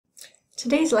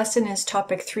Today's lesson is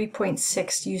topic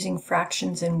 3.6, using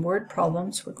fractions in word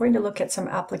problems. We're going to look at some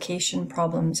application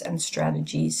problems and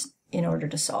strategies in order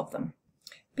to solve them.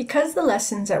 Because the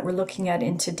lessons that we're looking at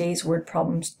in today's word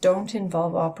problems don't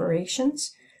involve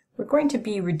operations, we're going to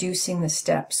be reducing the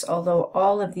steps, although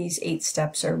all of these 8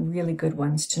 steps are really good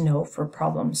ones to know for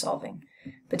problem solving.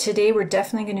 But today we're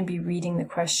definitely going to be reading the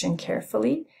question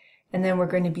carefully, and then we're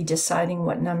going to be deciding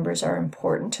what numbers are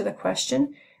important to the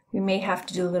question. We may have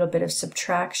to do a little bit of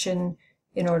subtraction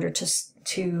in order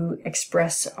to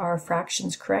express our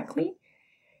fractions correctly.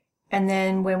 And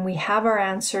then when we have our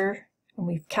answer and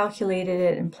we've calculated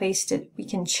it and placed it, we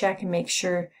can check and make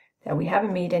sure that we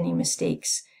haven't made any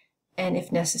mistakes. And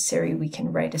if necessary, we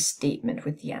can write a statement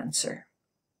with the answer.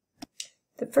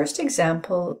 The first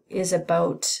example is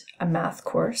about a math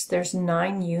course. There's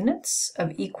 9 units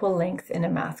of equal length in a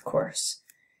math course,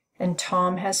 and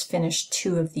Tom has finished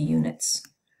 2 of the units.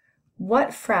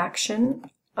 What fraction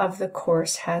of the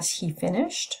course has he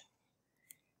finished?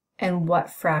 And what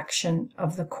fraction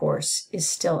of the course is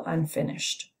still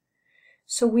unfinished?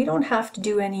 So we don't have to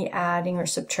do any adding or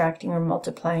subtracting or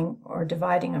multiplying or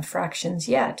dividing of fractions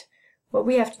yet. What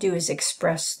we have to do is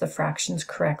express the fractions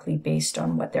correctly based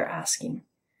on what they're asking.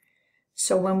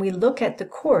 So when we look at the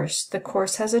course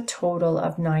has a total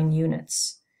of 9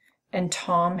 units, and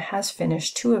Tom has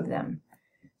finished 2 of them.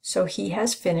 So he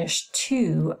has finished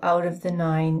 2 out of the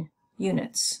 9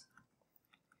 units.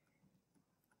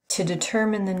 To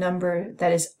determine the number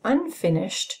that is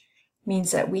unfinished means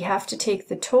that we have to take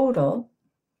the total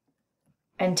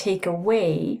and take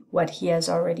away what he has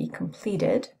already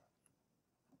completed,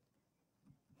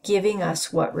 giving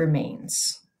us what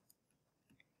remains.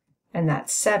 And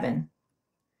that's 7.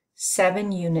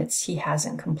 7 units he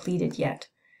hasn't completed yet.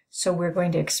 So we're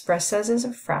going to express this as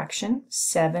a fraction.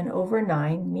 7 over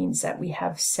 9 means that we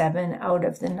have 7 out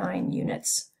of the 9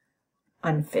 units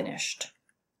unfinished.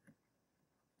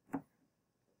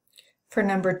 For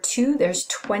number 2, there's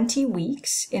 20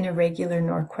 weeks in a regular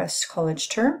Norquest College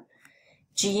term.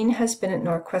 Jean has been at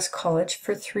Norquest College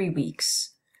for 3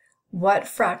 weeks. What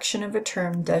fraction of a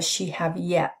term does she have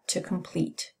yet to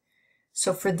complete?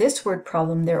 So for this word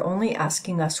problem, they're only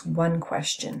asking us one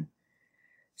question.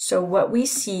 So what we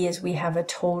see is we have a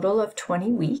total of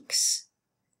 20 weeks,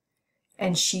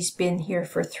 and she's been here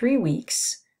for 3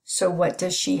 weeks. So what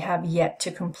does she have yet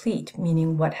to complete?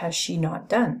 Meaning, what has she not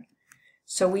done?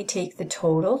 So we take the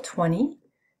total, 20,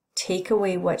 take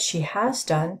away what she has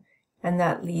done, and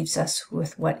that leaves us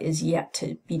with what is yet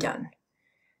to be done.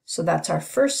 So that's our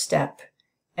first step,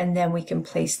 and then we can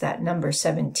place that number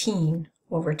 17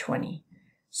 over 20.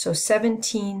 So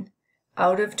 17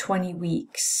 out of 20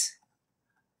 weeks.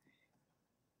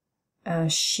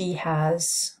 She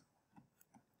has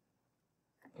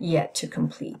yet to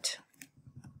complete.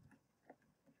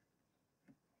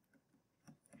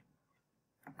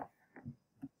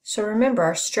 So remember,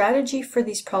 our strategy for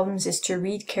these problems is to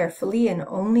read carefully and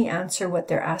only answer what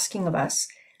they're asking of us.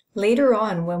 Later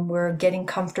on, when we're getting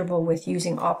comfortable with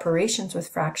using operations with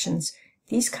fractions,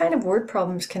 these kind of word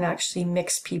problems can actually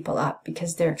mix people up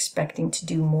because they're expecting to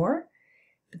do more.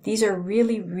 But these are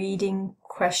really reading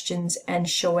questions and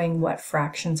showing what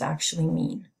fractions actually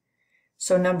mean.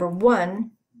 So number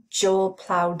 1, Joel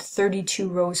plowed 32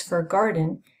 rows for a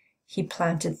garden. He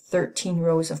planted 13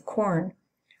 rows of corn.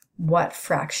 What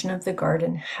fraction of the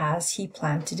garden has he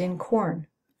planted in corn?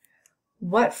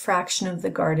 What fraction of the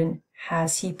garden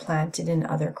has he planted in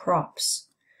other crops?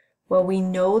 Well, we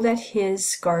know that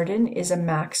his garden is a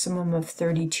maximum of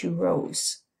 32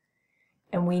 rows.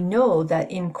 And we know that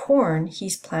in corn,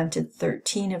 he's planted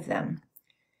 13 of them.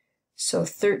 So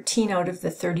 13 out of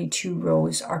the 32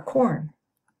 rows are corn.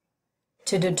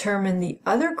 To determine the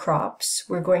other crops,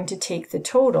 we're going to take the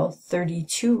total,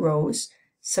 32 rows,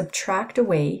 subtract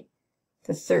away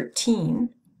the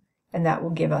 13, and that will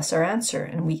give us our answer.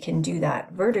 And we can do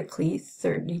that vertically.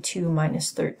 32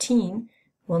 minus 13,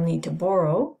 we'll need to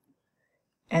borrow,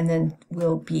 and then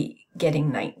we'll be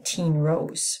getting 19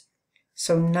 rows.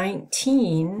 So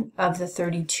 19 of the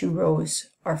 32 rows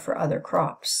are for other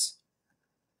crops.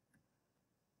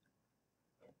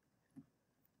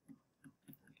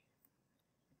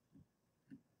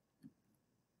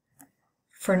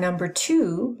 For number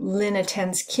 2, Lynn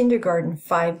attends kindergarten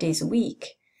 5 days a week.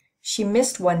 She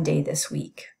missed 1 day this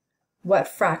week. What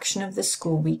fraction of the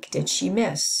school week did she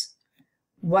miss?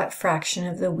 What fraction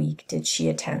of the week did she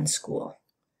attend school?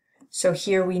 So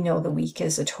here we know the week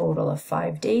is a total of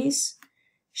 5 days.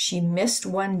 She missed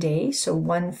 1 day, so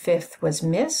 1/5 was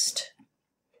missed.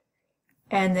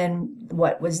 And then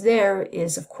what was there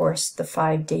is, of course, the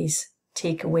 5 days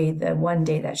take away the 1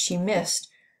 day that she missed.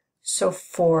 So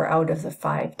 4 out of the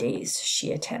 5 days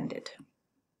she attended.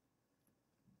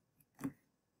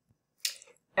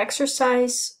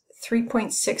 Exercise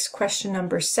 3.6, question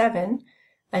number 7.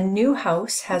 A new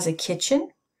house has a kitchen,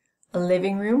 a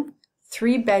living room,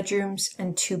 3 bedrooms,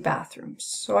 and 2 bathrooms.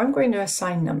 So I'm going to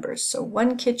assign numbers. So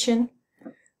 1 kitchen,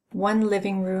 1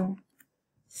 living room,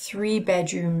 3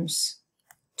 bedrooms,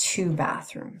 2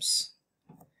 bathrooms.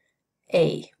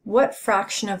 A, what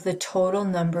fraction of the total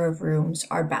number of rooms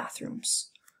are bathrooms?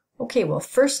 Okay, well,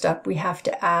 first up, we have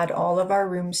to add all of our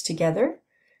rooms together.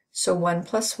 So 1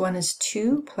 plus 1 is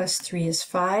 2, plus 3 is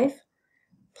 5,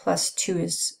 plus 2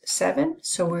 is 7.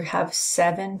 So we have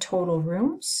 7 total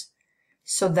rooms.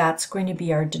 So that's going to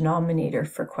be our denominator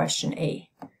for question A.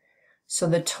 So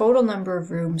the total number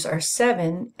of rooms are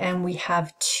 7, and we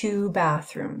have 2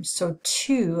 bathrooms. So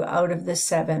 2 out of the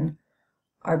 7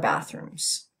 are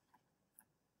bathrooms.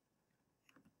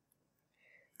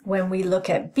 When we look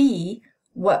at B,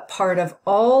 what part of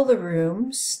all the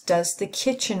rooms does the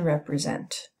kitchen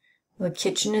represent? The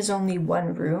kitchen is only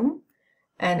 1 room,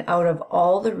 and out of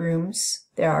all the rooms,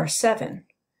 there are 7.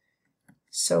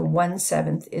 So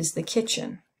 1/7 is the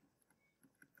kitchen.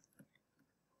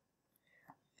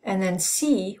 And then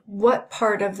C, what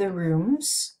part of the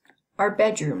rooms are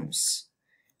bedrooms?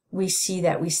 We see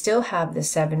that we still have the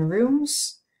 7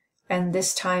 rooms, and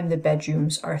this time the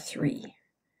bedrooms are 3.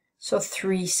 So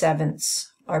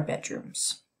 3/7 are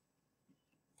bedrooms.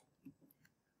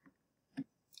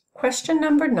 Question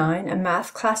number 9, a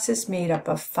math class is made up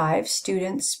of 5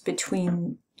 students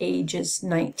between ages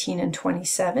 19 and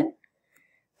 27,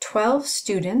 12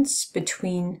 students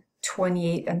between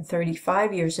 28 and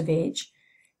 35 years of age,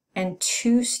 and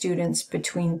 2 students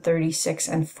between 36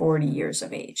 and 40 years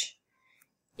of age.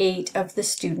 8 of the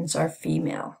students are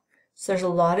female. So there's a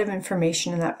lot of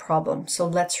information in that problem. So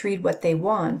let's read what they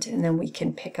want, and then we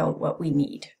can pick out what we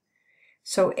need.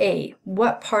 So A,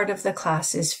 what part of the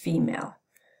class is female?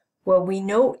 Well, we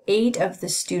know 8 of the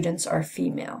students are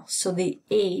female, so the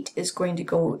 8 is going to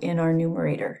go in our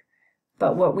numerator.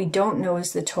 But what we don't know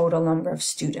is the total number of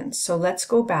students. So let's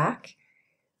go back.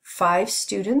 5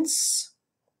 students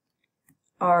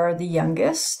are the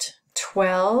youngest,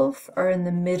 12 are in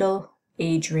the middle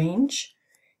age range,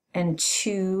 and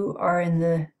 2 are in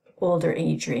the older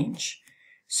age range.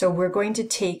 So we're going to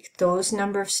take those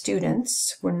number of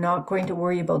students, we're not going to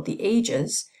worry about the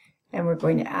ages, and we're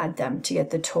going to add them to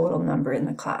get the total number in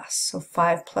the class. So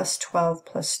 5 plus 12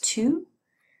 plus 2,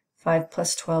 5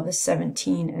 plus 12 is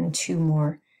 17, and 2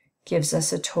 more gives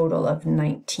us a total of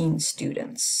 19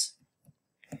 students.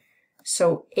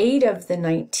 So 8 of the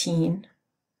 19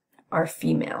 are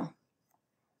female.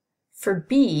 For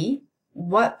B,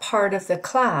 what part of the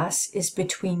class is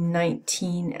between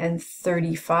 19 and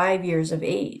 35 years of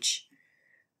age?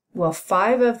 Well,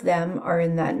 5 of them are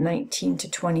in that 19 to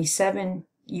 27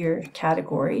 year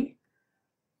category,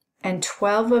 and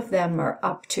 12 of them are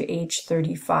up to age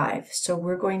 35. So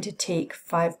we're going to take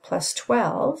 5 plus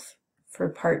 12 for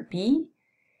part B,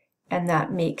 and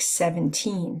that makes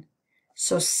 17.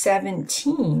 So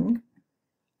 17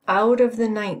 out of the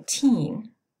 19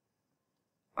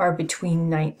 are between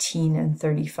 19 and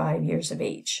 35 years of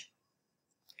age.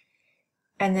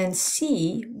 And then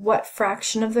C, what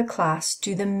fraction of the class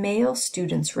do the male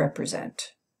students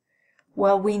represent?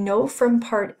 Well, we know from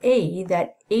part A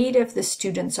that 8 of the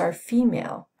students are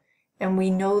female, and we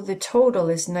know the total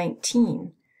is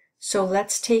 19. So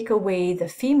let's take away the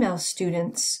female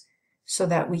students so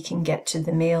that we can get to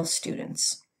the male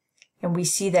students. And we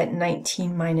see that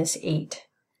 19 minus 8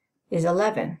 is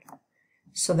 11.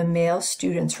 So the male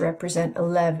students represent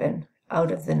 11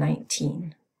 out of the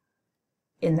 19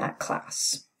 in that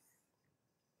class.